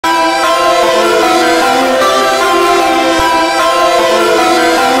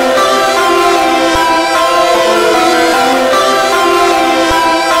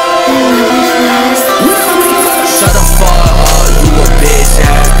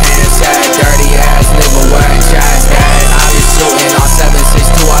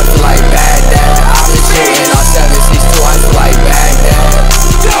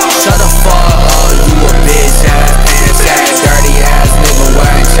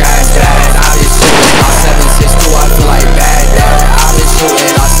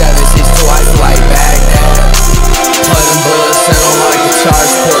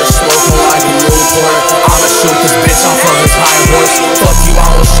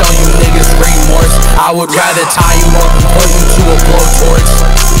I would rather tie you up and put you to a blowtorch.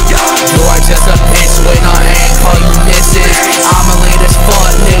 You are just a bitch waiting on hand, call you missus. I'ma lean as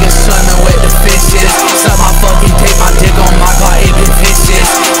fuck, niggas swimming with the fishes. Suck my fucking dick, my dick on my car, it been vicious.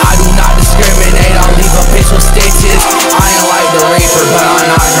 I do not discriminate, I'll leave a bitch with stitches. I ain't like the Reaper, but I'm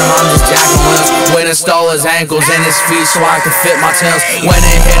not him, I'm just jacking limbs. When it stole his ankles and his feet so I could fit my Timbs. When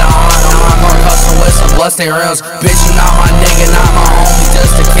it hit a Honda, I'm gon' custom with some bloodstained rims. Bitch, you not my nigga, not my homie,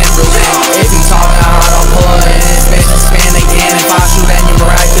 just a Kimberly. If you talking hot, I'll pull it in his bitch and spin again. If I shoot and you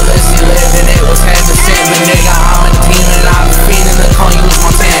miraculously live, and it was head to sit. But nigga, I'm a demon and I've been feeding the cone, you was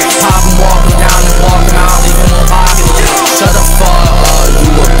my tan. Pop him, walk him down and walk him out, leave him with pocket. Shut the fuck up,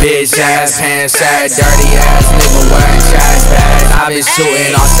 you a bitch ass, pants ass, dirty ass nigga wearing trash bags. I've been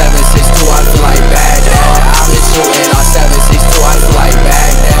shooting on 7.62, I feel like Baghdad. I've been shooting on 7.62, I feel like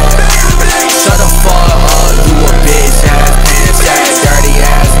Baghdad. Shut the